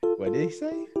What did he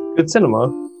say? Good cinema.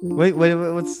 Wait,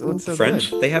 what's so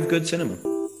French, good? they have good cinema.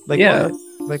 Like Yeah.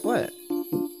 what? Like what?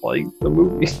 Like the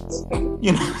movies.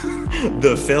 You know,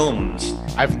 the films.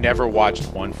 I've never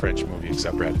watched one French movie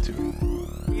except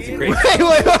Ratatouille. It's a great.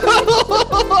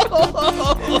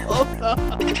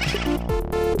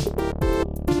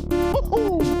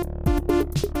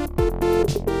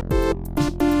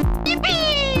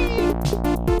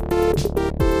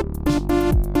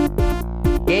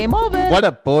 Game over. What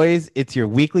up, boys? It's your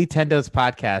weekly Tendos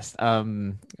podcast.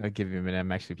 I'll give you a minute.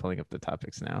 I'm actually pulling up the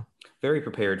topics now. Very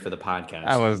prepared for the podcast.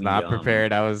 I was not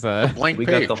prepared. I was Blank We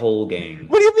page. got the whole gang.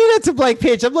 What do you mean it's a blank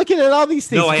page? I'm looking at all these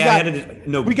things. No, I we got, had it.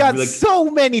 No, we got like,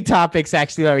 so many topics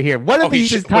actually over here. One of Oh, he these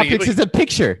should- topics wait. is a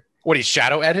picture. What, he's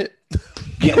shadow edit?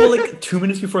 yeah, well, like 2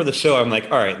 minutes before the show, I'm like,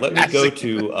 all right, let me That's go a-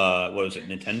 to what was it,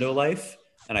 Nintendo Life,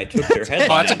 and I took their Oh,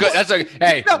 headline. that's a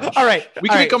hey. No, all right. We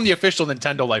all can right. become the official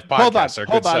Nintendo Life podcast.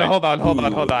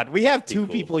 Hold on. We have two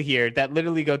cool. people here that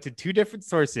literally go to two different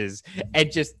sources and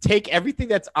just take everything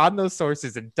that's on those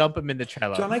sources and dump them in the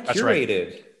Trello. John, I That's right.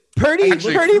 curated. Purdy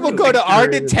Actually, will go to our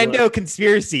curated Nintendo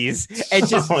conspiracies and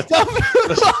just dump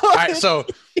Listen, all right, so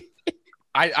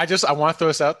I want to throw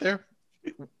this out there.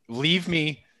 Leave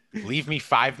me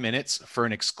 5 minutes for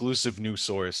an exclusive news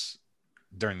source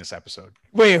during this episode.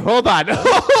 Wait, hold on.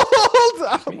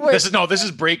 Hold on. Wait, This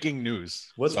is breaking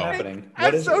news. What's So, happening? I'm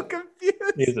What is so it? confused.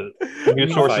 He's a new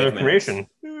source of 5 information.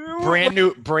 brand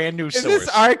new Is source. this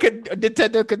our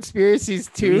Nintendo conspiracies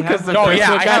too? We have- Because the No, first yeah,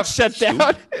 one I got have shut Scoop.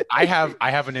 down. I have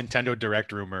a Nintendo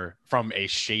Direct rumor from a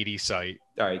shady site.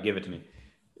 All right, give it to me.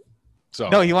 So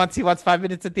No, he wants 5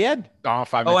 minutes at the end. 5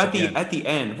 Oh, minutes at the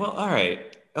end. Well, all right.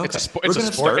 Okay. It's a We're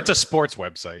gonna start. it's a sports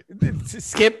website.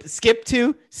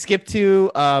 Skip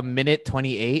to minute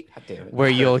 28 God damn it. where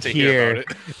you'll To hear hear.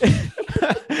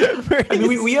 about I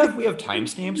mean, we have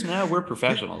timestamps now. We're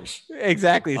professionals.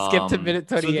 Exactly. Skip to minute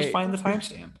So just 28. find the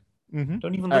timestamp. Mhm.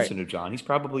 Don't even All listen to John. He's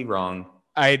probably wrong.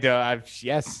 I know.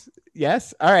 Yes.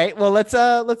 All right. Well, let's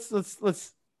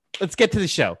get to the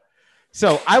show.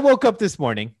 So I woke up this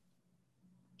morning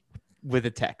with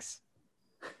a text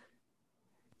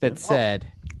that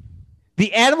said,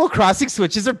 "The Animal Crossing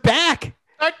switches are back."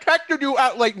 I texted you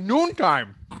at like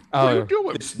noontime. What are you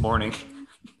doing? This morning.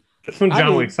 That's when I John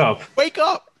mean- wakes up. Wake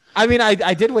up. I mean,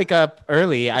 I did wake up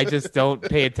early. I just don't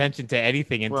pay attention to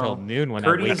anything until Well, noon when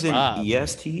Purdy's I wake in up.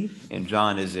 EST and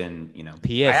John is in,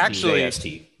 PST. I actually-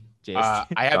 JST. JST.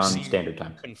 I have John seen Standard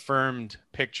Time. confirmed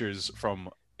pictures from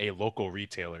a local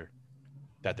retailer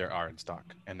that there are in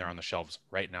stock, and they're on the shelves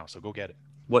right now. So go get it.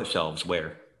 What shelves?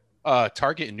 Where?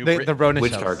 Target in New the Britain. Rona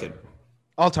Which shelves. Target?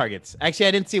 All Targets. Actually,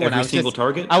 I didn't see one. Every I was single just,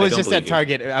 Target? I was don't just at believe you.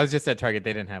 Target. I was just at Target.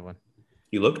 They didn't have one.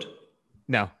 You looked?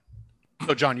 No.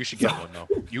 Oh, John, you should get one though.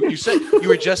 You said you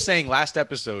were just saying last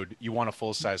episode you want a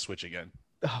full size Switch again,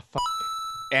 Oh, fuck.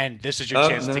 and this is your Oh,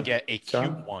 chance no. to get a cute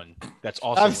John. one. That's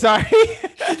also. I'm sorry.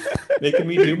 Making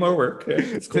me do more work.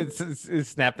 It's cool.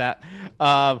 Snap that.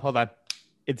 Hold on.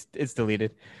 It's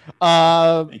deleted.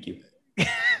 Thank you.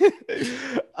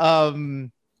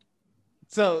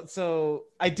 So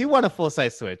I do want a full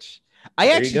size Switch. I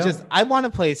There you actually go. I want to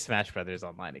play Smash Brothers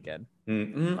online again.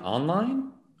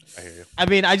 Online? I hear you. I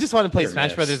mean, I just want to play You're Smash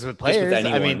missed. Brothers with Just with players. I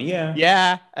anyone, mean,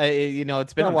 yeah.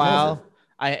 it's been a John, while. close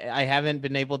I haven't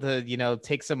been able to,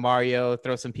 take some Mario,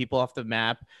 throw some people off the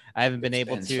map. I haven't been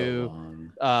able It's been to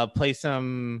so long. play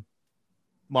some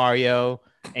Mario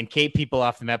and cape people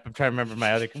off the map. I'm trying to remember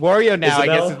my other Wario now. I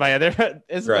guess Isabelle? is my other.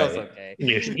 Isabel's Right. okay.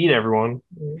 You just eat everyone.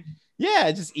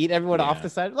 Yeah, just eat everyone off Yeah. the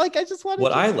side. Like I just want to.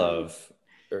 What I love,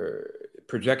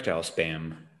 projectile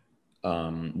spam,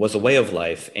 was a way of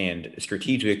life and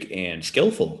strategic and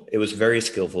skillful. It was very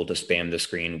skillful to spam the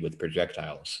screen with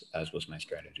projectiles, as was my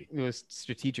strategy. It was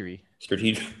strategery,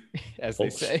 Strategic. as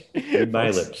Folks, they say. read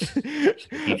my Folks. lips.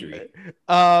 Strategery.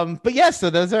 But yeah,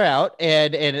 so those are out,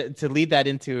 and to lead that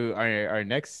into our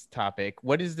next topic,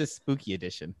 what is the spooky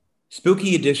edition?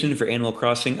 Spooky edition for Animal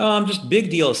Crossing. Just big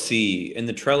DLC. In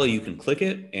the Trello, you can click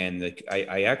it, and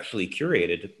I actually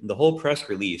curated the whole press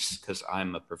release because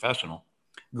I'm a professional.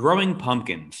 Growing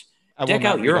pumpkins. I will Deck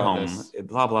not out your read all home. this.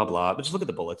 Blah blah blah. But just look at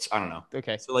the bullets. I don't know.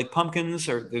 Okay. So like pumpkins,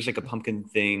 or there's like a pumpkin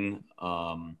thing.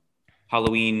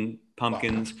 Halloween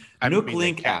pumpkins. I Nook mean,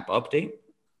 Link app update.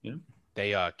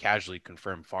 They casually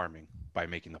confirmed farming by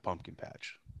making the pumpkin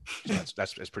patch. So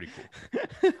that's pretty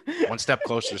cool. One step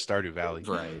closer to Stardew Valley.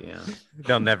 Right. Yeah.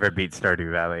 They'll never beat Stardew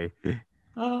Valley.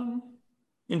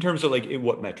 In terms of like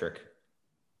what metric?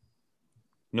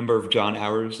 Number of John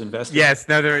hours invested. Yes,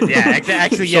 no,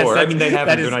 actually, yes. Sure. I that's- mean, they haven't.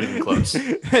 that They're is- not even close.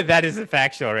 That is a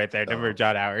factual right there. Number of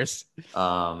John hours.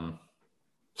 John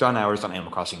hours on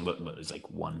Animal Crossing, what is like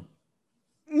one?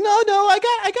 No, I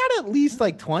got least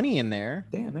like 20 in there,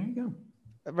 Damn, there you go.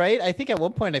 right? I think at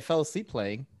one point I fell asleep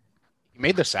playing. He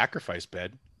made the sacrifice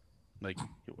bed. Like,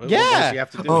 what Yeah. does he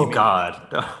have to do? He Oh made-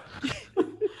 God.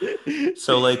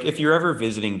 So like, if you're ever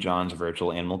visiting John's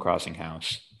virtual Animal Crossing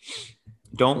house,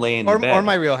 don't lay in the bed Or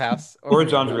my real house. or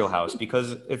John's real house,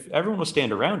 because if everyone will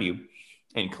stand around you,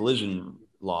 and collision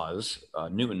laws,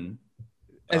 Newton.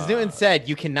 As Newton said,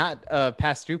 you cannot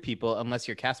pass through people unless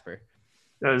you're Casper.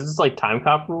 Is this like time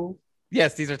cop rules?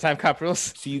 Yes, these are time cop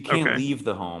rules. So you can't Okay. leave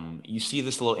the home. You see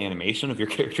this little animation of your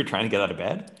character trying to get out of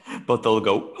bed, but they'll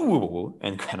go ooh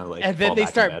and kind of like. And then fall they back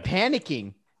in start bed.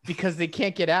 panicking because they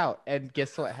can't get out. And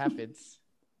guess what happens?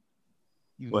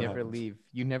 You What never happens? leave.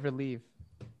 You never leave.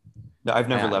 No, I've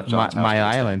never left John's house. my to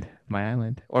this day. island. My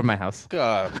island. Or my house.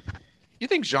 You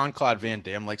think Jean-Claude Van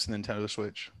Damme likes the Nintendo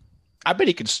Switch? I bet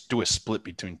he could do a split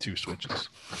between two Switches.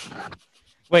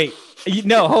 Wait,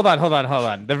 no, hold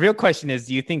on. The real question is,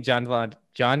 do you think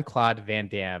Jean-Claude Van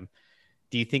Damme,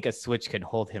 do you think a Switch could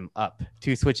hold him up?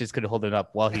 Two Switches could hold him up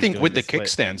while he's I think doing with the split.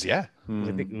 kickstands, yeah.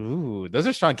 Ooh, those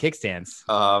are strong kickstands.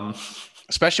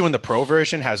 Especially when the Pro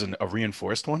version has a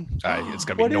reinforced one. It's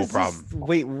going to be no problem.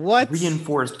 Wait, what?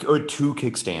 Reinforced or two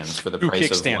kickstands for the Two price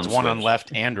kickstands, of one on Switch.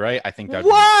 left and right. I think that.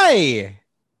 Why?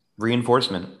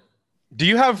 Reinforcement. Do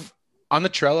you have on the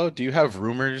Trello? Do you have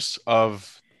rumors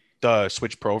of the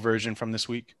Switch Pro version from this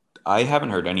week? I haven't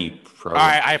heard any pro.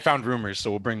 I found rumors, so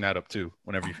we'll bring that up too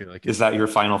whenever you feel like it. Is that your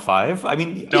final five? I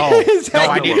mean, No, Is no,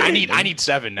 that- I need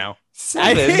 7 now.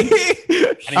 7. All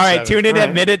right, 7. tune in All at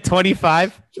right. minute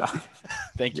 25.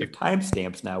 Thank Your you.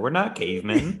 timestamps now. We're not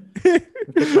cavemen. We're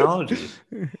technology.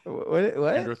 What?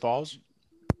 Neanderthals.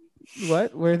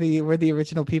 What? We're the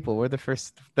original people. We're the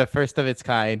first of its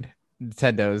kind.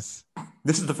 Nintendo's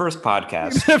This is the first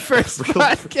podcast. the first Real-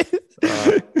 podcast.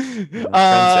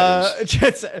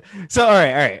 trendsetters. So all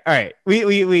right.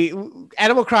 We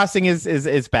Animal Crossing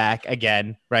is back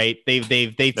again, right? They've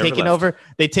taken left. over.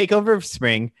 They take over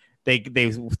spring. They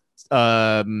kind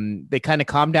of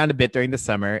calm down a bit during the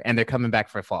summer, and they're coming back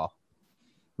for fall,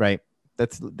 right?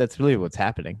 That's really what's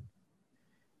happening.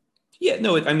 Yeah,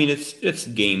 no, I mean it's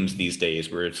games these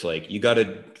days where it's like you got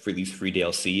to release free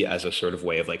DLC as a sort of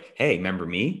way of like, hey, remember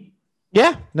me?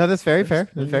 Yeah, no, that's very fair.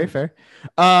 That's very fair.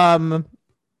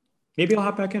 Maybe I'll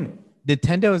hop back in.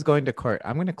 Nintendo is going to court.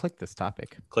 I'm going to click this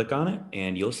topic. Click on it,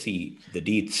 and you'll see the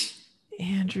deets.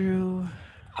 Andrew.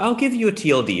 I'll give you a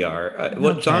TLDR.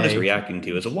 What John is Okay. reacting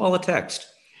to is a wall of text.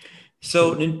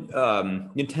 So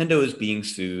Nintendo is being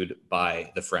sued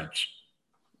by the French.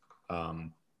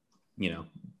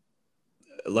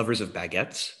 Lovers of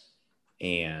baguettes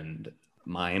and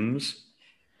mimes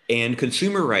and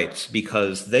consumer rights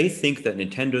because they think that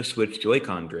Nintendo Switch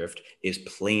Joy-Con drift is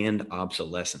planned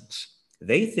obsolescence.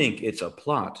 They think it's a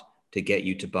plot to get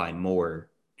you to buy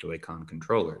more Joy-Con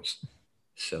controllers.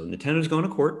 So Nintendo's going to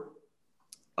court.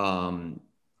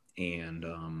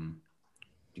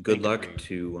 Good luck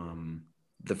to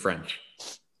the French.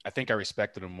 I think I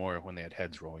respected them more when they had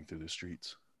heads rolling through the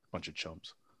streets. Bunch of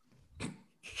chumps.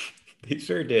 They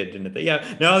sure did, didn't they?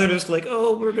 Yeah. Now they're just like,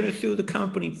 oh, we're going to sue the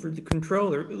company for the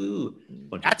controller. Ooh.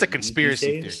 Bunch That's a of conspiracy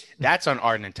these theory. days. That's on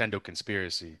our Nintendo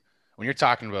conspiracy. When you're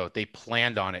talking about they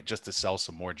planned on it just to sell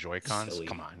some more Joy-Cons, Silly.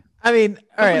 come on. I mean,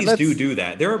 all right. Companies Let's, do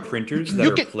that. There are printers that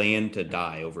You are can- planned to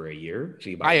die over a year. So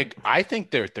you buy I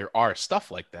think there are stuff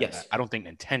like that. Yes. I don't think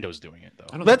Nintendo's doing it though.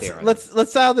 I don't think they are.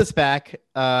 let's dial this back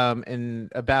in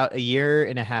about a year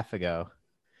and a half ago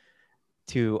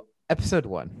to episode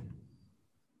 1,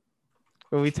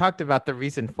 where we talked about the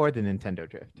reason for the Nintendo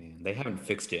drift. Man, they haven't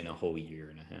fixed it in a whole year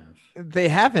and a half. They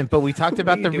haven't, but we talked What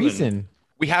about are the you doing? reason.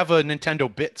 We have a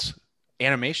Nintendo Bits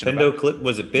animation. Nintendo about it. clip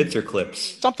was it bits or clips?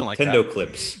 Something like Nintendo that.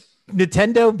 clips.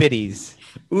 Nintendo biddies.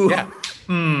 Ooh. Yeah.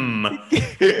 Nintendo.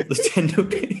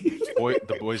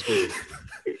 The boys busy.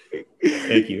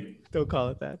 Thank you. Don't call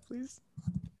it that, please.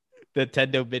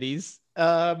 Nintendo biddies.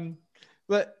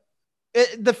 But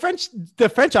the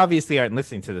French obviously aren't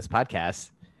listening to this podcast.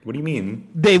 What do you mean?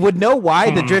 They would know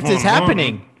why the drift is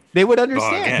happening. They would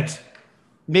understand. Baguette.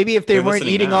 Maybe if they They're weren't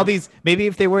listening eating now. all these, maybe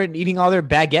if they weren't eating all their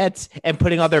baguettes and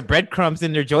putting all their breadcrumbs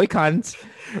in their Joy-Cons,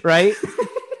 right?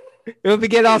 It would be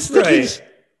getting all sticky Right.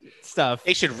 stuff.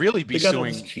 They should really be They got all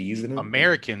this suing cheese in it.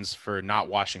 Americans for not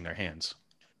washing their hands.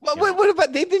 What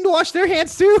about they didn't wash their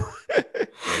hands too?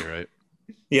 Yeah, right.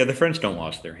 Yeah, the French don't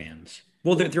wash their hands.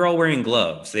 Well, they're all wearing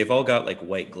gloves. They've all got like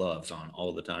white gloves on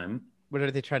all the time. What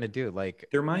are they trying to do? Like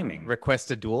They're miming.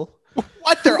 request a duel?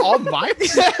 What? They're all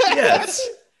mimes? Yes.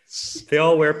 They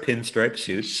all wear pinstripe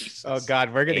suits. Oh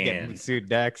God, we're gonna And- get sued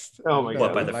next. Oh my What,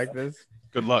 god, by the- like this.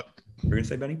 Good luck. You're gonna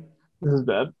say, Benny? this is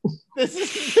bad. This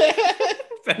is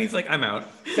Benny's like, I'm out.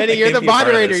 Benny, I you're can't the be a part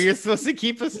of moderator. this. You're supposed to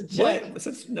keep us in check. What?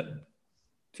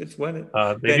 Since when?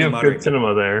 They Benny, do have moderate good me.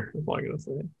 cinema there. That's all I'm gonna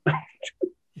say.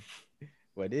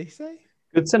 What did he say?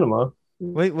 Good cinema.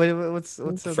 Wait, what's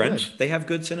so French, good? they have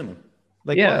good cinema.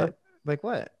 Like Yeah. what? Like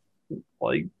what?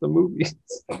 Like the movies.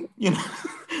 You know,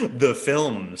 the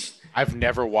films. I've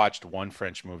never watched one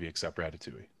French movie except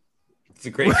Ratatouille. It's a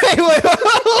great, Wait.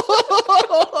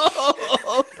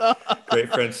 great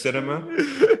French cinema.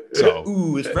 So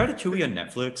Ooh, is Ratatouille on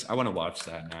Netflix? I want to watch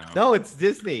that now. No, it's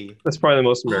Disney. That's probably the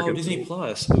most American. Oh, Disney thing.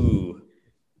 Plus. Ooh,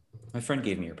 my friend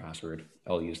gave me your password.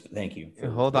 I'll use it. Thank you.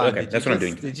 Hold on. Okay, that's what I'm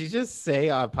doing. Did you just say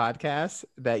on podcast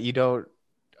that you don't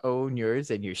own yours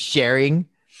and you're sharing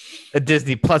a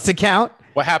Disney Plus account?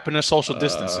 what happened to social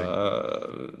distancing?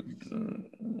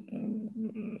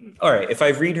 All right, if I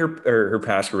read her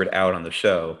password out on the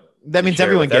show, That and means share it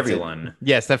everyone with gets everyone. it.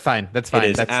 Yes, that's fine. That's fine. It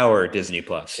is That's our Disney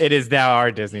Plus. It is now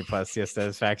our Disney Plus. Yes, that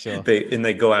is factual.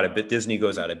 They go out of Disney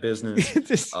goes out of business.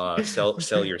 Just-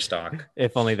 Sell your stock.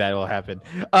 if only that will happen.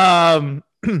 All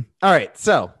right.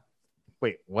 So,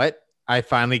 wait, what? I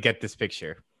finally get this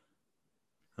picture.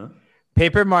 Huh?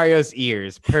 Paper Mario's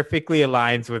ears perfectly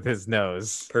aligns with his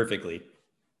nose. Perfectly.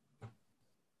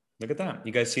 Look at that.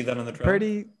 You guys see that on the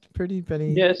trailer? Pretty,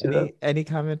 Benny. Yeah, I see that. Any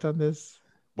comment on this?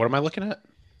 What am I looking at?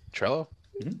 Trello?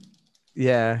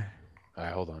 Yeah. All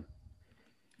right, hold on.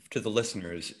 To the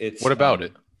listeners, it's What about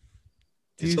it?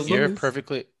 Do you So see Ear this?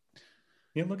 perfectly.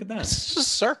 Yeah, look at that. It's just a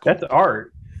circle. That's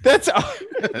art. That's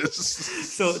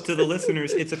So to the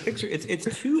listeners, it's a picture. It's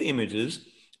two images,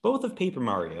 both of Paper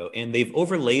Mario, and they've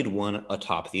overlaid one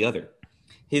atop the other.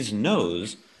 His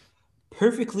nose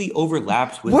perfectly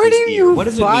overlaps with Where his do ear. you What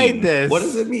does find it mean? this? What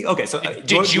does it mean? Okay, so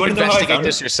Did you wanna know how I investigate found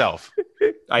this it? yourself?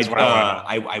 I, That's what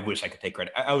I I wish I could take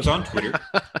credit. I was on Twitter,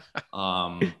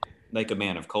 like a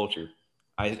man of culture.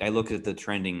 I looked at the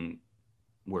trending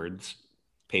words.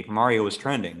 Paper Mario was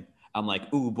trending. I'm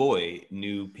like, ooh boy,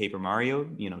 new Paper Mario,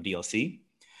 DLC.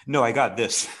 No, I got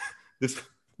this. This is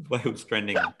why it was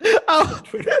trending on Oh,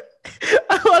 Twitter.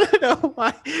 I want to know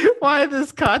why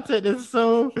this content is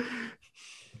so.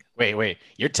 Wait.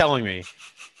 You're telling me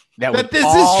that, That with this is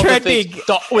all the trending. things-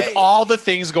 with all the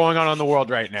things going on in the world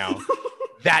right now,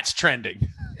 that's trending.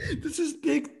 This is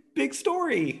big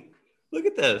story. Look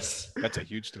at this. That's a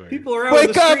huge story. People are out in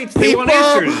Wake the up, streets. They want people!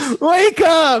 answers. Wake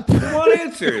up! They want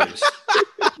answers.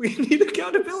 We need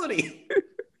accountability.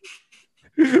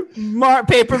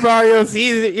 Paper Mario's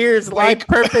ears line Wake-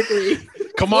 perfectly.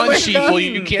 Come on, Wake sheeple, up.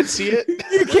 you can't see it.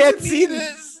 You can't see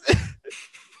this.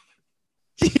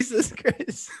 Jesus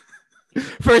Christ.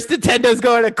 First Nintendo's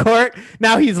going to court.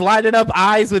 Now he's lining up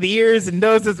eyes with ears and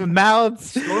noses with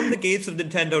mouths. Storm the gates of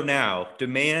Nintendo now.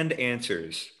 Demand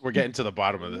answers. We're getting to the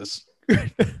bottom of this.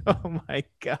 Oh my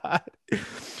God. You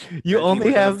Becky, only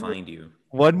we're gonna have find you.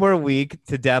 one more week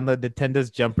to download Nintendo's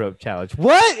Jump Rope Challenge.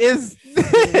 What is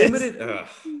this? Limited. The Have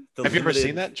you ever limited-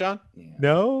 seen that, John? Yeah.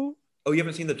 No. Oh, you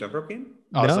haven't seen the jump rope game?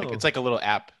 Oh, No. it's like a little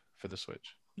app for the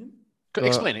Switch.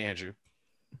 Explain it, Andrew.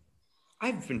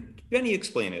 Benny,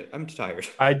 explain it. I'm tired.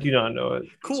 I do not know it.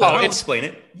 Cool. So I'll it's- explain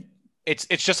it. It's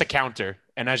just a counter,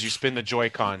 and as you spin the Joy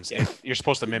Cons, you're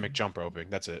supposed to mimic jump roping.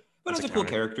 That's it. But That's it's a cool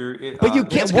counter. character. But you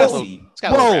It's can't- got whoa. the- It's got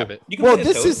a little Whoa. rabbit. You can Whoa, play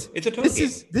this Toad. is It's a Toad this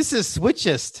game. is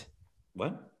Switchist.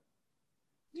 What? What are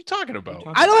you talking about?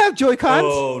 I don't have Joy Cons.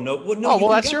 Oh no! Well, no. Oh, you well, can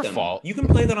that's get your them. fault. You can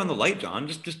play that on the light, John.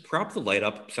 Just prop the light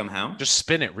up somehow. Just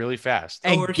spin it really fast.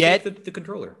 And or get- shift the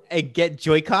controller. And get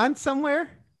Joy Cons somewhere.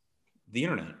 The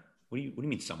internet. What do you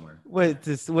mean somewhere? What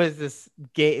is this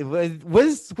game? What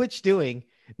is Switch doing?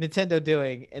 Nintendo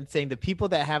doing and saying the people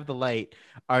that have the light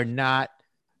are not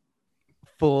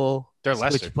full They're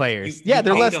Switch lesser. players. You they're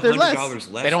paid less. They're less.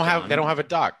 $100 less. They don't have John. a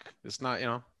dock. It's not,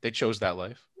 they chose that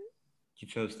life. You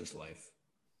chose this life.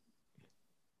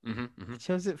 Mm-hmm.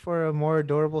 Chose it for a more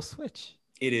adorable Switch.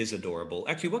 It is adorable.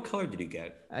 Actually, what color did you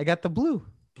get? I got the blue.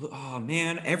 Oh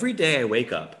man! Every day I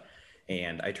wake up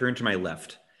and I turn to my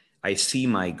left. I see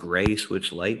my gray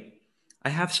Switch light. I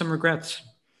have some regrets.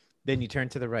 Then you turn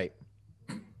to the right,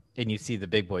 and you see the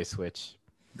big boy Switch.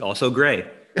 Also gray.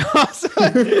 Awesome.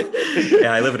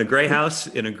 Yeah, I live in a gray house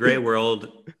in a gray world.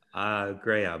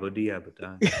 Gray abodi.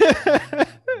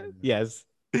 Yes.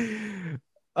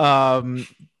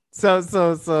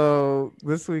 So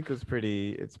this week was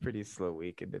pretty slow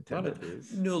week in Nintendo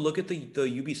news. No, look at the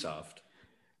Ubisoft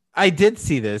I did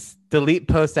see this. Delete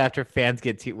post after fans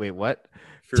get wait, what?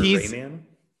 for Tease- Rayman.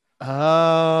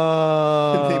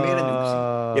 Oh. They made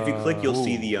a new. If you click, you'll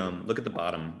see the Look at the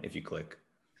bottom. If you click,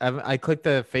 I clicked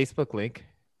the Facebook link.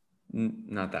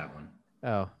 Not that one.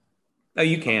 Oh. Oh,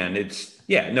 you can. It's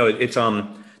no. It's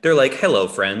They're like, hello,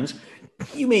 friends.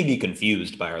 You may be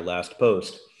confused by our last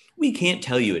post. We can't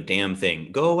tell you a damn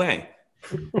thing. Go away.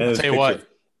 I'll tell you what,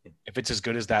 if it's as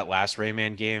good as that last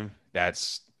Rayman game,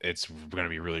 it's going to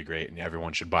be really great, and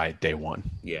everyone should buy it day one.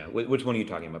 Yeah, which one are you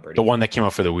talking about, Brady? The one that came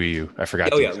out for the Wii U. I forgot.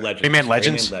 Oh, yeah, Legends. Rayman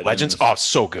Legends. Legends. Oh,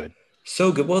 so good.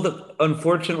 So good. Well,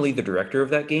 unfortunately, the director of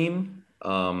that game,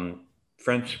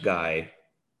 French guy,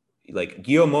 like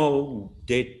Guillermo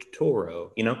del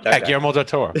Toro, you know? Yeah, Guillermo del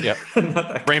Toro. Yeah.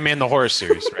 Rayman the horror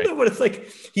series, right? But it's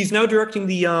like he's now directing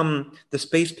the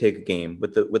Space Pig game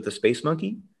with the space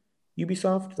monkey.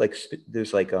 Ubisoft, like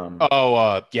there's like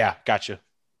yeah, gotcha.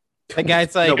 The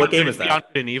guy's like, no, what game is that? Beyond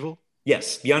Good and Evil.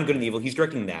 Yes, Beyond Good and Evil. He's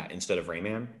directing that instead of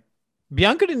Rayman.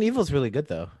 Beyond Good and Evil is really good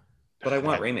though. But I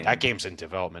want Rayman. That game's in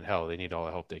development. Hell, they need all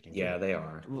the help they can. Yeah, they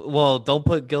are. Well, don't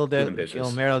put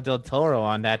Guillermo del Toro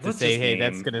on that to What's say, his hey, name?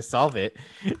 that's gonna solve it.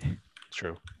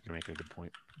 True. You're making a good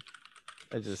point.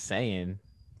 I'm just saying,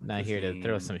 not His here to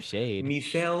throw name? some shade.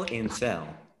 Michel Ancel.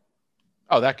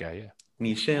 Oh, that guy. Yeah.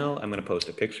 Michel, I'm gonna post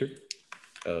a picture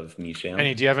of Michel.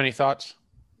 Penny, do you have any thoughts?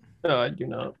 No, I do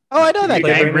not. Oh, I know that Like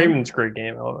guy. Rayman? Rayman's a great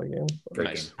game. I love that game. Great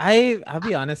Nice. game. I'll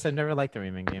be honest, I've never liked the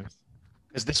Rayman games.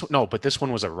 Is this no? But this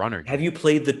one was a runner. Have you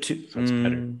played the two? So it's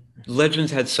better.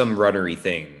 Legends had some runnery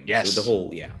thing. Yes. The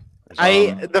whole yeah.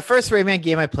 The first Rayman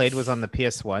game I played was on the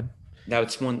PS1,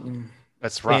 That's one.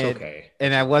 That's rough. And- Okay.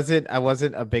 and I wasn't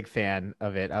a big fan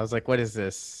of it. I was like, what is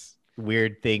this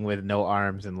weird thing with no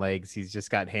arms and legs? He's just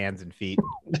got hands and feet.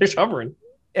 They're hovering.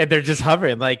 And they're just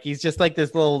hovering. Like he's just like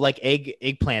this little like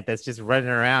eggplant that's just running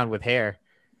around with hair.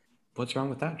 What's wrong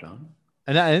with that, John?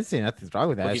 And I didn't see nothing's wrong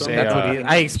with that. What'd you That's say,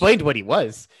 what I explained what he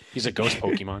was. He's a ghost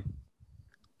Pokemon.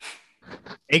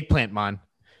 Eggplant mon.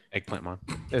 Eggplant mon.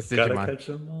 That's Gotta Digimon. catch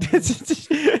 'em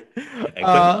all.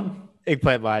 Uh,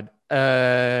 Eggplant? Eggplant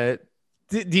mon.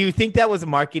 Do you think that was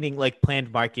marketing, like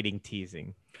planned marketing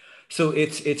teasing? So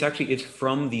it's actually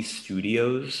from the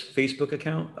studio's Facebook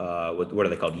account. What are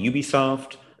they called?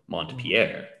 Ubisoft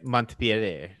Montpellier.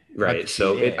 Montpellier. Right.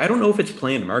 So I don't know if it's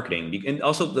planned marketing, and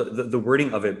also the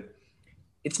wording of it.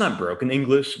 It's not broken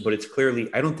English, but it's clearly.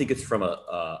 I don't think it's from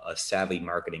a savvy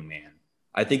marketing man.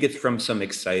 I think it's from some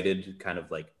excited kind of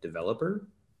like developer.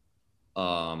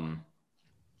 And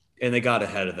they got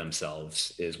ahead of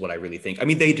themselves, is what I really think. I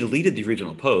mean, they deleted the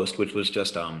original post, which was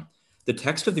just the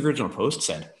text of the original post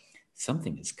said,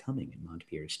 "Something is coming in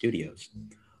Montpellier Studios.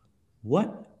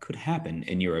 What could happen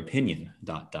in your opinion? ...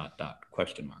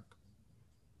 Question mark."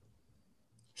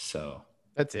 So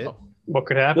That's it. What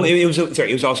could happen? well, it was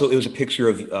a picture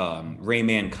of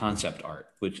Rayman concept art,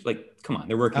 which like, come on,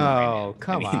 they're working on Rayman. Oh,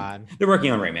 come on. They're working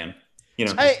on Rayman. You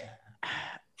know,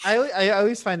 I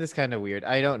always find this kind of weird.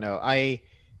 I don't know. I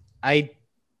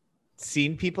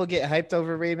seen people get hyped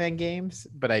over Rayman games,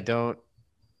 but I don't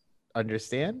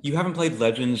understand. you haven't played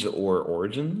Legends or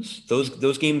Origins.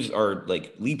 Those games are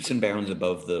like leaps and bounds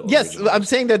above the. Yes, originals. I'm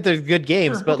saying that they're good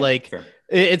games, Sure, but okay, like fair.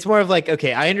 it's more of like,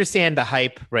 okay, I understand the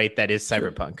hype, right? That is Sure.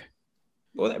 Cyberpunk.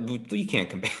 Well, you can't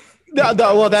compare. No,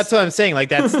 well, that's what I'm saying. Like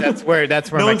that's where no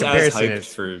my one's as comparison hyped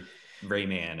is. for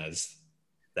Rayman as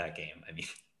that game. I mean,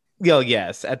 Yo,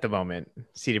 yes, at the moment,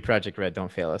 CD Projekt Red,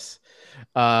 don't fail us.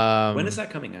 when is that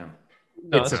coming out?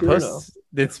 No, it's that's weird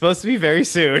it's supposed to be very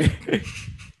soon.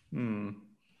 Hmm.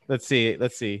 Let's see.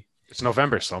 It's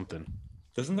November something.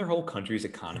 Doesn't their whole country's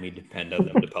economy depend on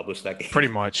them to publish that game? Pretty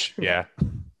much. Yeah.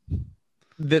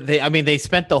 They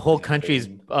spent the whole country's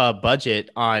budget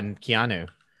on Keanu.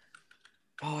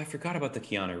 Oh, I forgot about the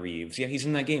Keanu Reeves. Yeah, he's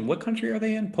in that game. What country are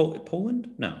they in?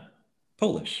 Poland? No,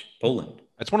 Polish. Poland.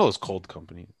 It's one of those cold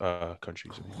countries.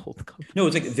 No,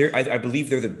 it's like I believe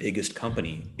they're the biggest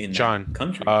company in John, that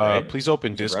country. Right? please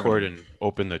open There's Discord revenue. and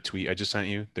open the tweet I just sent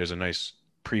you. There's a nice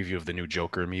preview of the new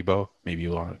Joker amiibo. Maybe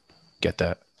you'll want to get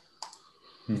that.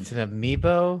 It's an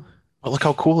amiibo. Oh, look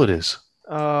how cool it is.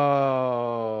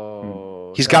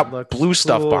 Oh, He's that got looks blue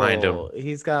stuff behind him. cool.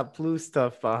 He's got blue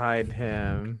stuff behind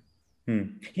him.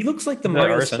 He looks like the That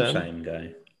Mario Arsene? Sunshine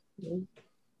guy.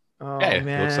 Oh Yeah, it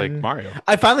man, looks like Mario.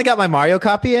 I finally got my Mario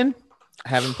copy in. I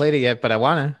haven't played it yet, but I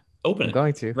wanna. Open I'm it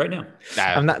going to. right now.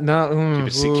 I'm not. No. Keep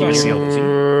it sealed.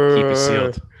 Keep it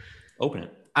sealed. Open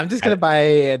it. I'm just gonna buy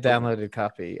a downloaded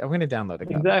copy. I'm gonna download a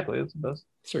copy. Exactly. That's the best.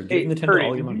 Sir, Hey, give Nintendo Purdy,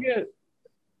 all did your you money. get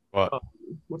What?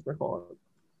 what's my call?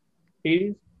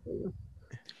 80s?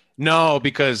 No,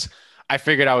 because I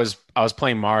figured I was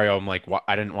playing Mario. I'm like,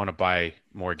 I didn't want to buy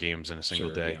more games in a single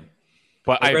Sure, day. yeah.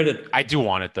 But I read it. I do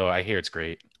want it though. I hear it's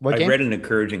great. What I game? read an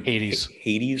encouraging Hades.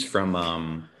 Hades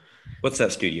from what's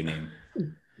that studio name?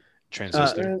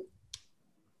 Transistor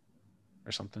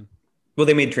or something. Well,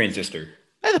 they made Transistor.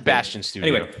 The Bastion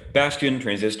Studio. Anyway, Bastion,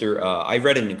 Transistor. I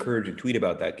read an encouraging tweet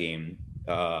about that game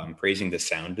praising the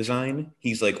sound design.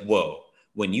 He's like, "Whoa,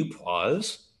 when you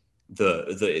pause, the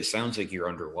it sounds like you're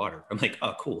underwater." I'm like,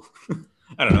 "Oh, cool."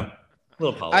 I don't know,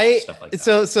 little polish stuff like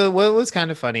that. So what was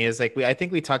kind of funny is like I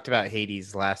think we talked about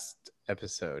Hades last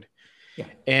episode, Yeah.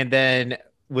 and then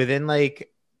within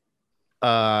like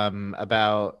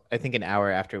about I think an hour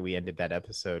after we ended that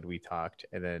episode, we talked,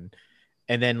 and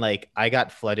then like I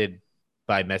got flooded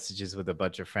by messages with a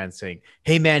bunch of friends saying,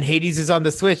 "Hey man, Hades is on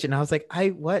the Switch," and I was like,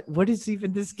 what is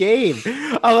even this game?"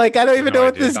 I'm like, I don't even know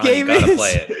what idea. this Don, game you gotta is.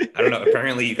 play it. I don't know.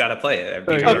 Apparently, you gotta play it.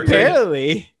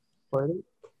 Apparently. Played it.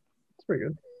 It's pretty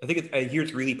good. I think I hear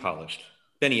it's really polished.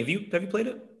 Benny, have you played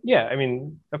it? Yeah, I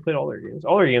mean, I played all their games.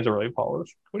 All their games are really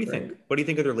polished. What do you think? What do you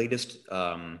think of their latest?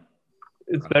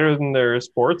 It's better than their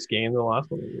sports game, the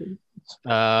last one they did.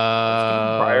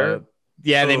 Prior.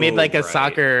 Yeah, they made like a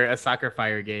right. soccer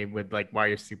fire game with like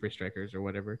Mario Super Strikers or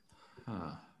whatever.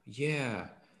 Yeah.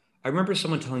 I remember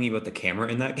someone telling me about the camera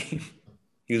in that game.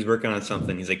 He was working on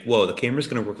something. He's like, "Whoa, the camera's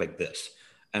gonna work like this."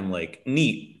 I'm like,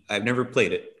 "Neat. I've never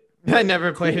played it." I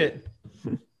never played it.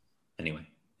 Anyway,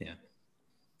 yeah.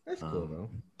 That's cool though.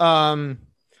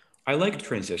 I liked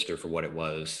Transistor for what it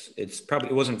was. It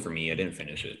wasn't for me. I didn't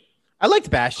finish it. I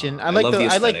liked Bastion. I love the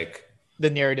like aesthetic. the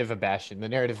narrative of Bastion. The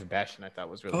narrative of Bastion I thought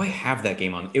was really I have that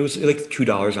game on. It was like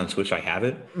 $2 on Switch. I have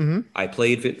it. Mm-hmm. I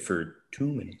played it for 2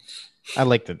 minutes. I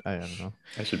liked it. I don't know.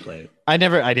 I should play it. I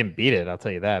didn't beat it. I'll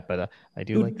tell you that, but I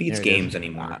do. Who like beats games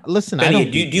anymore? Listen, Benny, I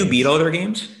don't. do you beat all their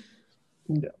games?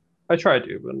 Yeah, I tried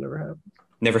to, but it never happened.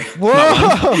 Never. Whoa!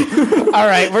 All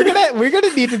right, we're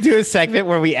gonna need to do a segment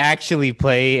where we actually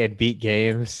play and beat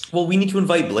games. Well, we need to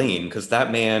invite Blaine because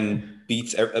that man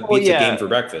beats a game for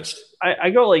breakfast. I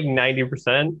go like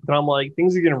 90%, but I'm like,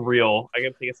 things are getting real. I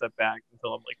gotta take a step back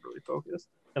until I'm like really focused,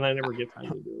 and I never get time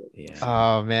to do it. Yeah.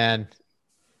 Oh man,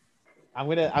 I'm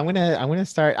gonna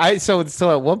start. So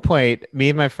at one point, me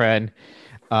and my friend,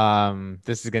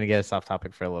 this is gonna get us off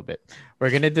topic for a little bit. We're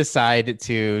gonna decide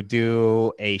to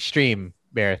do a stream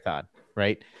marathon,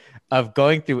 right? Of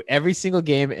going through every single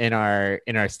game in our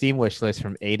Steam wish list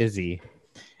from A to Z,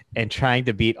 and trying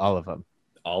to beat all of them.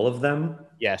 All of them?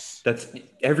 Yes.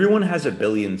 Everyone has a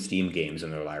billion Steam games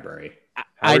in their library.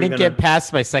 I didn't get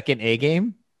past my second A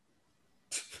game.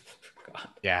 God.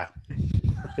 Yeah.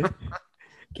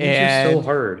 Games are so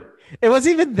hard. It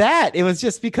wasn't even that. It was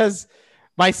just because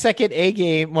my second A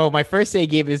game, well, my first A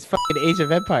game is fucking Age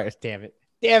of Empires. Damn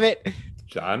it.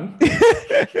 John?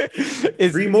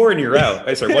 3 more and you're out.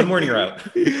 I sorry, 1 more and you're out.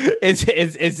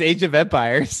 It's Age of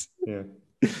Empires. Yeah.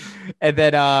 And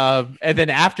then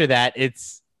after that,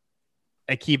 it's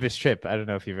Akiba's Trip. I don't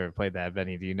know if you've ever played that,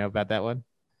 Benny. Do you know about that one?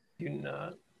 Do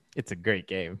not. It's a great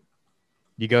game.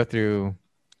 You go through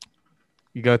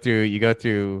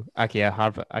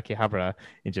Akihabara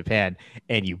in Japan,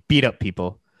 and you beat up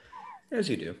people. As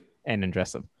you do. And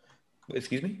undress them.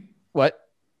 Excuse me? What?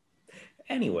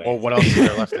 Anyway. Well, what else is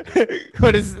there left to do?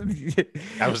 What is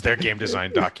That was their game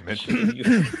design document.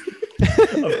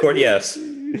 Of course, yes.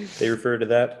 They refer to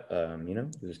that.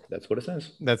 That's what it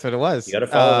says. That's what it was. You got to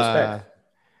follow the spec.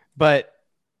 But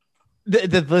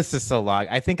the list is so long.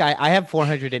 I think I have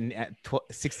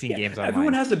 416 games online.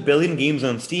 Everyone has a billion games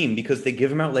on Steam because they give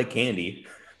them out like candy.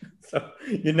 So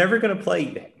you're never going to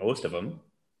play most of them.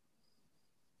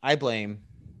 I blame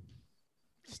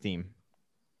Steam.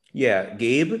 Yeah,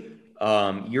 Gabe,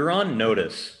 you're on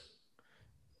notice.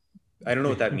 I don't know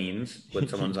what that means when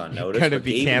someone's on notice. Going to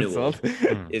be Gabe canceled.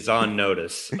 is on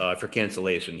notice for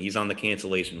cancellation. He's on the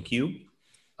cancellation queue.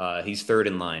 He's third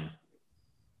in line.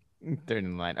 Third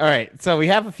in line. All right. So we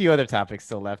have a few other topics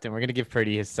still left, and we're going to give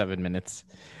Purdy his 7 minutes.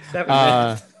 7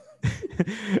 minutes.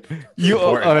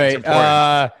 All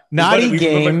right. Naughty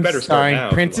Games starring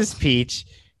now, Princess Peach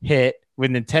hit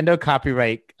with Nintendo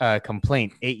copyright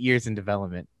complaint. 8 years in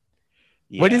development.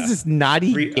 Yeah. What is this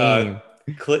naughty game?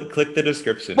 Click the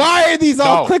description. Why are these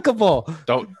all clickable?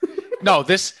 Don't. No,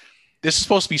 this is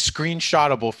supposed to be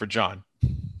screenshotable for John.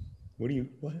 What?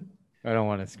 I don't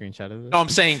want a screenshot of this. No, I'm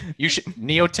saying you should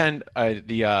Neo 10.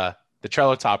 The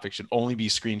Trello topic should only be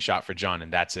screenshot for John,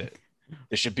 and that's it.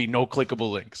 There should be no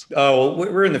clickable links. Oh,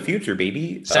 well, we're in the future,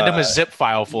 baby. Send him a zip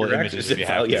file full of images if you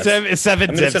have. Yes.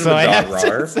 7 zips. So I have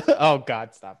oh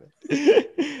God, stop it.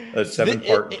 A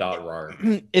 7-part .rar.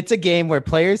 It's a game where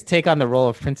players take on the role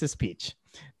of Princess Peach.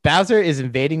 Bowser is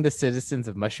invading the citizens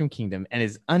of Mushroom Kingdom and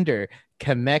is under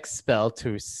Kamek's spell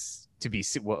to be.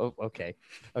 Well, okay,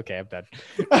 I'm done.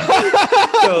 So,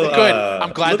 good.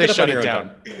 I'm glad they shut it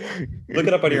down. Look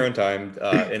it up on your own time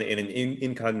in an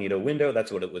incognito window.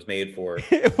 That's what it was made for.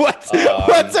 What's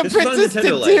a princess to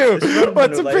do?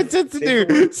 What's a princess to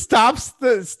do?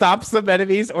 Stops some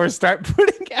enemies or start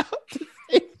putting out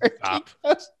Stop.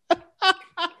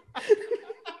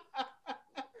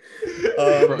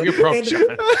 You're broke,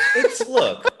 John.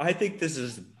 Look, I think this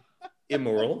is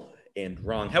immoral and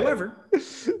wrong. However,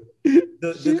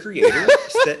 the creator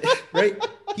said, right,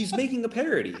 he's making a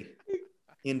parody.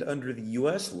 And under the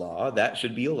US law, that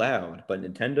should be allowed. But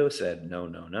Nintendo said,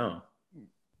 no.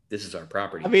 This is our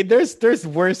property. I mean, there's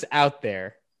worse out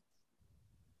there.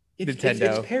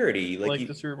 Nintendo. It's parody. Like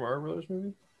the Super Mario Brothers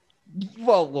movie?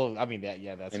 Well, I mean,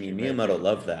 that's. I mean, Miyamoto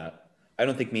loved that. I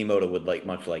don't think Miyamoto would like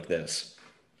much like this.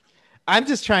 I'm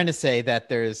just trying to say that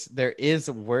there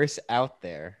is worse out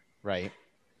there, right?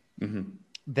 Mm-hmm.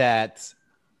 That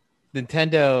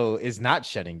Nintendo is not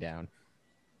shutting down.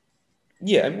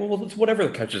 Yeah, well, it's whatever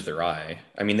catches their eye.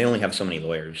 I mean, they only have so many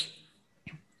lawyers.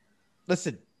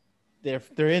 Listen, they're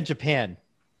in Japan,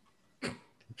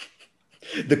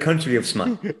 the country of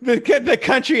smut. the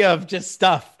country of just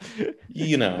stuff.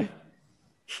 You know.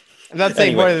 I'm not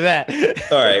saying more than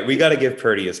that. All right, we got to give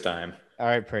Purdy his time. All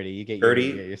right, Purdy, you get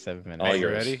your 7 minutes. All You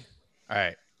yours. ready? All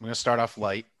right. I'm going to start off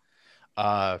light.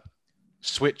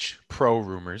 Switch Pro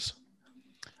rumors.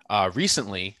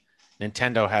 Recently,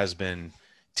 Nintendo has been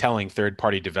telling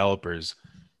third-party developers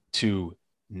to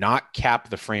not cap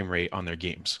the frame rate on their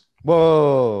games.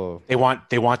 Whoa. They want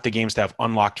the games to have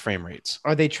unlocked frame rates.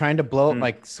 Are they trying to blow up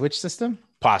like Switch system?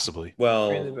 Possibly.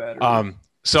 Well,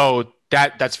 So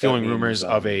that's fueling means, rumors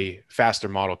of a faster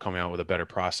model coming out with a better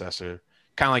processor.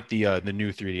 Kind of like the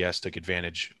new 3DS took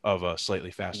advantage of a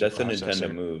slightly faster that's a processor.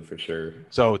 Nintendo move for sure.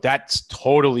 So that's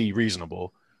totally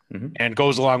reasonable Mhm. and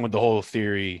goes along with the whole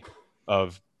theory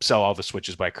of sell all the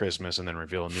Switches by Christmas and then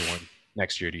reveal a new one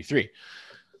next year at E3.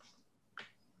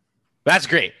 That's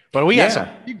great. But we got some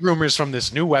big rumors from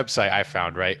this new website I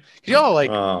found, right? You know, like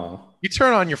you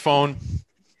turn on your phone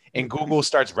and Google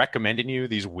starts recommending you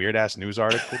these weird ass news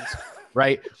articles,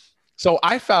 right? So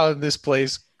I found this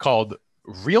place called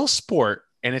Real Sport,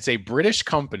 and it's a British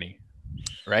company,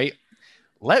 right?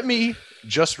 Let me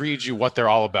just read you what they're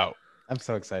all about. I'm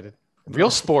so excited. Real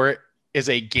Sport is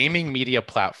a gaming media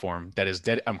platform that is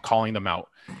I'm calling them out.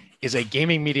 Is a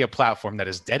gaming media platform that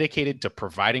is dedicated to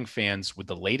providing fans with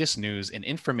the latest news and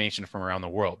information from around the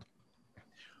world.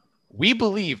 We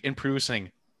believe in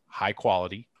producing high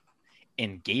quality,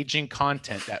 engaging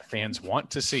content that fans want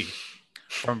to see,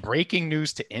 from breaking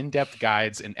news to in-depth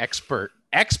guides and expert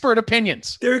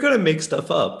opinions. They're gonna make stuff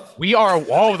up. We are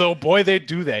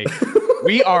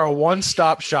we are a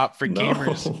one-stop shop for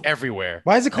gamers everywhere.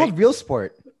 Why is it called Real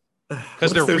Sport?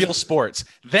 Because they're real sports.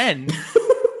 Then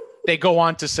they go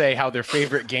on to say how their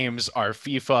favorite games are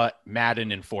FIFA,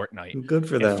 Madden, and Fortnite. Good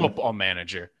for and them. Football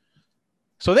Manager.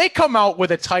 So they come out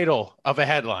with a title of a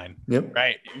headline. Yep.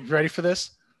 Right? You ready for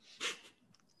this?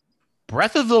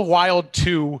 Breath of the Wild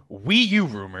 2 Wii U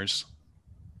rumors.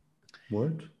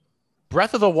 What?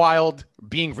 Breath of the Wild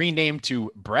being renamed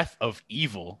to Breath of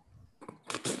Evil.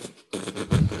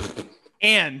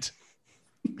 And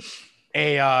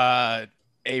a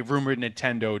rumored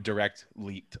Nintendo Direct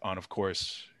leaked on, of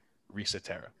course,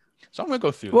 Resetera. So I'm going to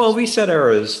go through Well, this. Reset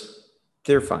Eras,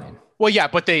 they're fine. Well, yeah,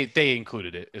 but they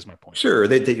included it, is my point. Sure,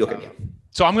 they okay.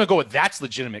 So I'm going to go with that's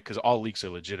legitimate because all leaks are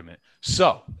legitimate.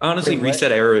 So Honestly, Wait, what?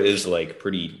 Reset Era is like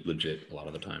pretty legit a lot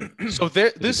of the time. So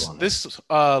this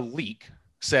leak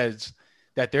says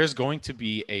that there's going to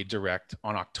be a direct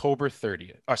on October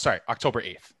 30th. October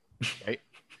 8th. Right?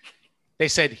 They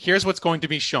said, here's what's going to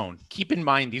be shown. Keep in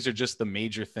mind, these are just the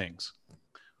major things.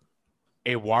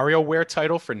 A WarioWare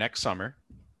title for next summer.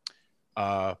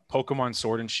 Pokemon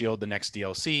Sword and Shield, the next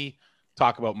DLC.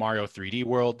 Talk about Mario 3D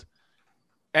World.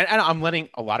 And I'm letting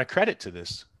a lot of credit to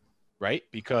this, right?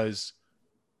 Because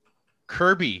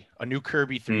Kirby, a new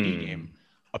Kirby 3D game,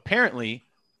 apparently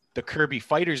the Kirby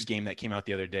Fighters game that came out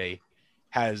the other day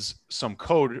has some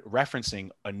code referencing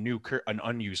an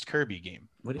unused Kirby game,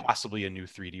 possibly a new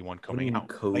 3D one coming out,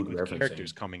 code like with referencing?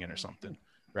 characters coming in or something,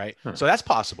 right? Huh. So that's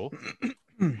possible.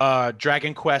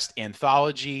 Dragon Quest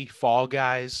Anthology, Fall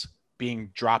Guys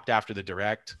being dropped after the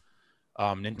Direct.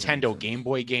 Nintendo Game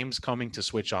Boy games coming to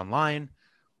Switch Online.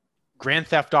 Grand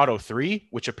Theft Auto 3,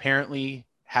 which apparently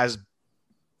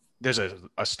there's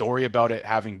a story about it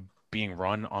being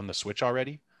run on the Switch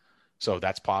already. So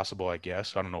that's possible, I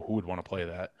guess. I don't know who would want to play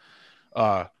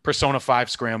that. Persona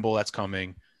 5 Scramble, that's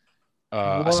coming.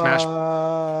 A Smash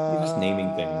You're just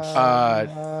naming things.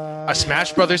 a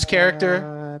Smash Brothers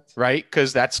character, right?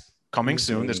 Because that's coming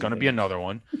soon. There's going to be another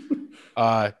one.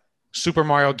 Super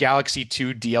Mario Galaxy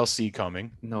 2 DLC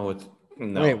coming. No.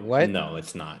 Wait, what? No,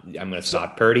 it's not. I'm going to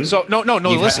stop Purdy. So no.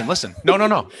 Listen.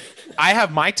 No. I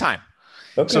have my time.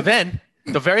 Okay. So then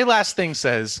the very last thing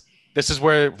says, this is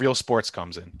where Real Sports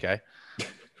comes in. Okay.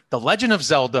 The Legend of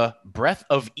Zelda Breath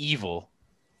of Evil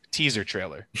teaser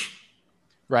trailer,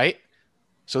 right?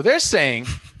 So they're saying,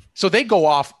 so they go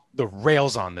off the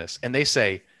rails on this and they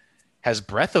say, has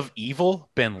Breath of Evil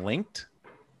been linked?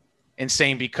 And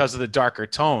saying because of the darker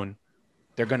tone,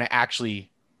 they're going to actually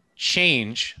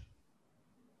change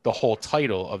the whole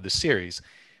title of the series.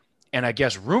 And I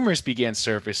guess rumors began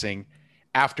surfacing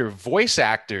after voice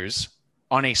actors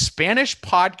on a Spanish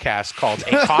podcast called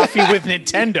A Coffee with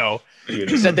Nintendo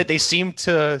said that they seemed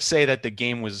to say that the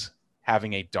game was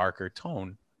having a darker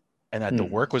tone and that the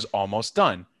work was almost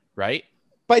done, right?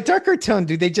 By darker tone,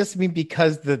 do they just mean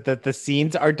because the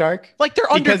scenes are dark? Like they're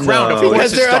Because- underground, No. of course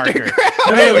Because it's they're darker.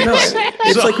 underground. No,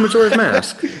 it's like Majora's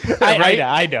Mask.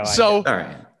 I know. So, All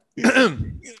right.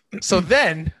 so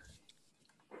then,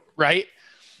 right?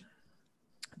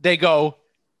 They go,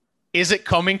 is it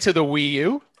coming to the Wii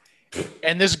U?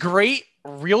 And this great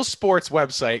Real Sports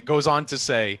website goes on to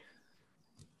say,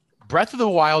 Breath of the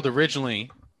Wild originally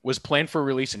was planned for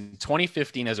release in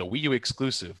 2015 as a Wii U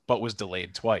exclusive, but was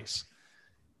delayed twice.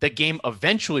 The game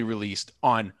eventually released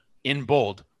on, in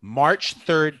bold, March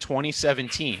 3rd,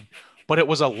 2017, but it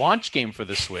was a launch game for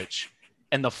the Switch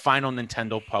and the final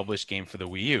Nintendo published game for the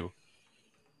Wii U.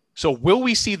 So will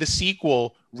we see the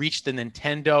sequel reach the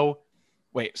Nintendo?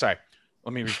 Wait, sorry.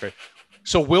 Let me rephrase.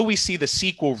 So will we see the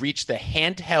sequel reach the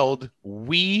handheld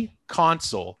Wii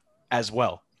console as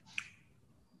well?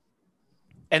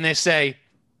 And they say,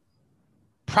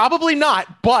 probably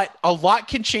not, but a lot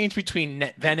can change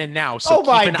between then and now. So Oh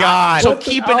my God. So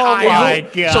keep an Oh eye my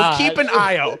out. God. So keep an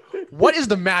eye out. What is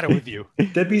the matter with you?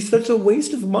 That'd be such a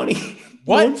waste of money.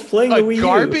 What? No one's playing the A Wii U.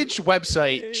 garbage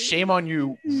website. Shame on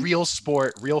you. Real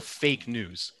sport, real fake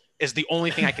news is the only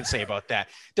thing I can say about that.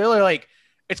 They're like,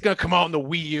 it's going to come out on the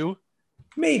Wii U.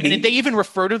 Maybe. And they even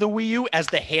refer to the Wii U as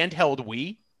the handheld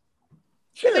Wii.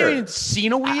 Sure. They haven't even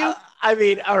seen a Wii U. I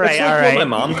mean, all right, It's like all what right. my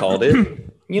mom called it.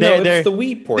 You know, They're- it's the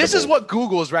Wii portable. This is what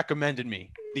Google has recommended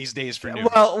me these days for news.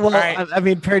 Well, All right. I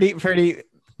mean, pretty.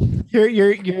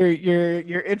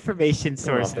 Your information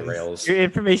Going off sources. the rails. Your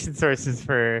information sources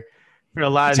for a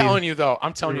lot I'm of telling these. you though,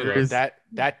 rumors.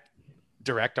 that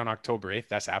direct on October 8th,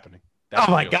 that's happening. That's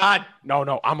Oh my real. God!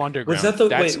 No, I'm underground. Was that the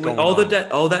That's wait, going all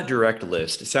on. that direct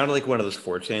list? It sounded like one of those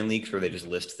 4chan leaks where they just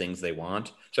list things they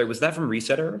want. Sorry, was that from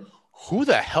Resetter? Who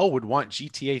the hell would want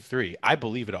GTA 3? I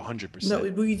believe it 100%. No,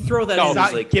 we throw that No, in. not-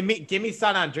 As like, give me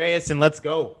San Andreas and let's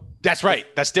go. That's right.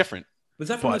 That's different. was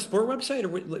that from but- the sport website or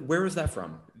where was that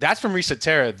from? That's from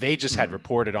Resetera. They just had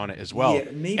reported on it as well. Yeah,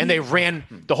 maybe- And they ran,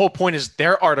 the whole point is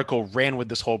their article ran with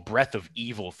this whole Breath of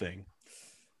Evil thing.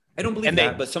 I don't believe And they,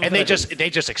 that, but some and they just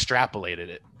extrapolated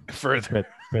it further.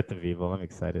 Breath of Evil. I'm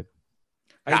excited.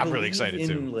 I'm really excited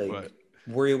too, Like, but-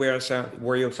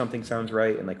 Wario something sounds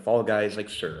right, and like Fall Guys, like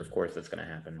sure, of course that's gonna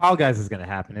happen. All Guys is gonna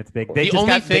happen. It's big. They The just only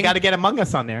got, they thing- got to get Among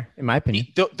Us on there, in my opinion.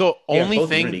 The Yeah, only both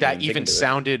thing Unity that games, they even can do it.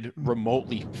 sounded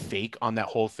remotely fake on that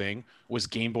whole thing was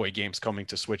Game Boy games coming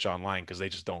to Switch Online because they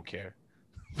just don't care.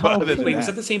 But other than Wait, was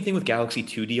that- that the same thing with Galaxy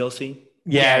 2 DLC?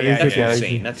 Yeah, it is That's a Galaxy.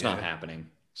 insane. That's not happening.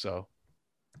 So,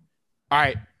 all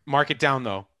right, mark it down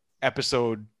though.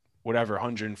 Episode whatever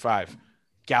 105.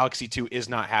 Galaxy 2 is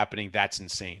not happening. That's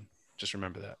insane. Just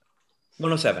remember that.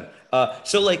 107.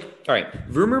 So like, all right,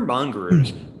 rumor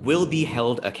mongers will be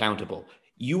held accountable.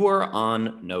 You are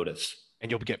on notice.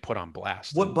 And you'll get put on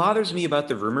blast. What bothers me about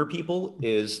the rumor people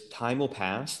is time will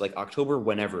pass, like October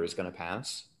whenever is going to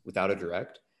pass without a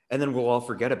direct, and then we'll all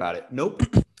forget about it. Nope.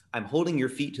 I'm holding your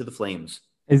feet to the flames.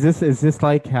 Is this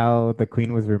like how the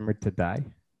Queen was rumored to die?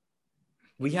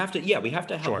 We have to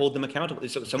Sure. hold them accountable.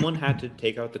 So someone had to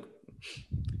take out the.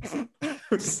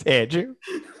 Andrew.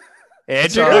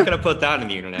 So I'm not going to put that on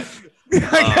the internet.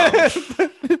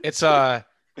 It's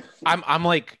I'm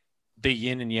like the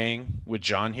yin and yang with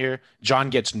John here. John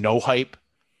gets no hype,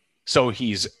 so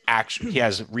he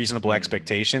has reasonable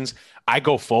expectations. I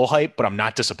go full hype, but I'm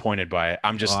not disappointed by it.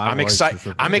 I'm always excited.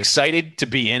 disappointed. I'm excited to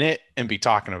be in it and be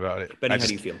talking about it. Benny, I how just-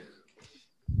 do you feel?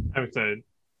 I'm excited.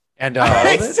 and All of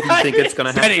it? You think it's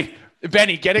going to happen?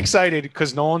 Benny, get excited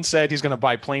because Nolan said he's going to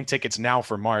buy plane tickets now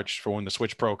for March for when the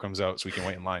Switch Pro comes out, so we can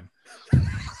wait in line.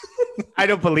 I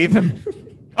don't believe him.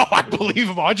 Oh, I believe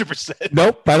him 100%.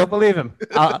 Nope, I don't believe him.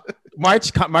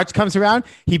 March comes around.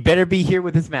 He better be here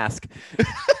with his mask.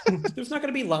 There's not going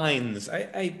to be lines.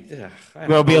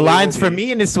 There'll be lines for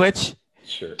me and the Switch.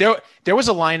 Sure. There was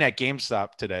a line at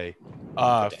GameStop today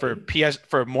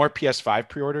for more PS5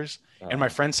 pre-orders, and my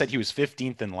friend said he was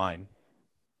 15th in line,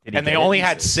 Did he and they get it? only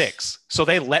had 6, so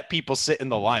they let people sit in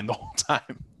the line the whole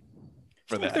time.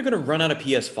 for They're that. going to run out of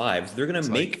PS5s. They're going It's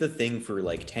to make like- the thing for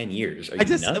like 10 years. Are you I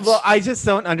nuts? just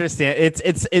don't understand.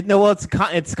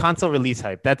 It's console release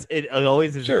hype. That's it. It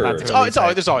always is. Sure. Console It's release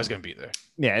hype. there's always going to be there.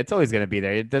 Yeah, it's always gonna be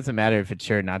there. It doesn't matter if it's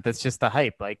sure or not. That's just the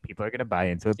hype. Like people are gonna buy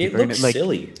into it. It People are looks gonna, like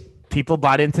silly. people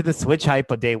bought into the Switch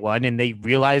hype on day one, and they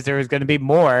realized there was gonna be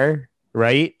more.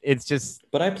 Right? It's just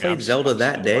But I I'm played just- Zelda I'm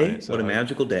that just day. buying it, so What a like-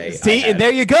 magical day. I see, had and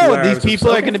there you 2 go. hours These of people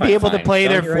are Zelda. gonna be able to Fine. play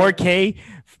their Done, you're right. 4K,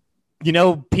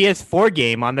 PS4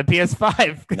 game on the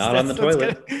PS5. 'cause Not on that's the what's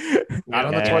toilet. gonna- Not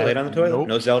on the Yeah. toilet. Played on the toilet. Nope.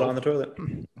 No Zelda on the toilet.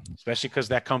 Especially because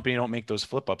that company don't make those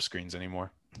flip up screens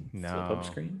anymore Flip No. up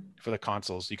screen. for the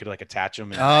consoles. You could like attach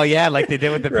them. And, Oh yeah, like they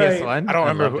did with the Right. PS1. I don't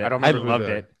remember. loved Who, it. I don't remember. I who loved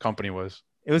the it. company was.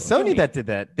 It was Sony. Sony that did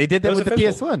that. They did that That was with the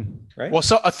official. PS1. Right. Well,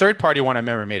 so a third party one I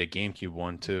remember made a GameCube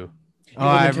one too. Oh,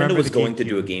 I Nintendo remember was the going to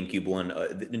do a GameCube. GameCube one.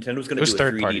 Nintendo was going It was to do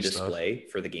a third-party 3D stuff. display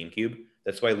for the GameCube.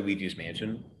 That's why Luigi's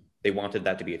Mansion. They wanted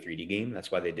that to be a 3D game.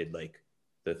 That's why they did like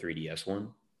the 3DS one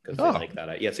because Oh. they like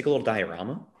that. Yeah, it's like a little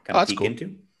diorama Oh, kind of that's peek cool. into.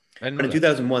 I didn't But know in that.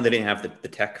 2001, they didn't have the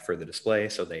tech for the display,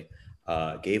 so they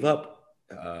gave up.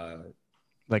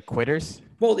 Like quitters.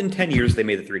 Well, in 10 years, they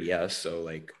made the 3DS, so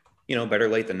like, better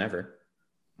late than never.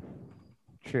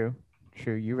 True.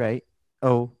 You're right.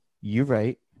 Oh, you're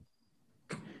right.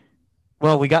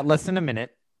 Well, we got less than a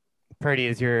minute. Purdy,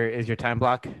 is your time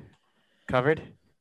block covered?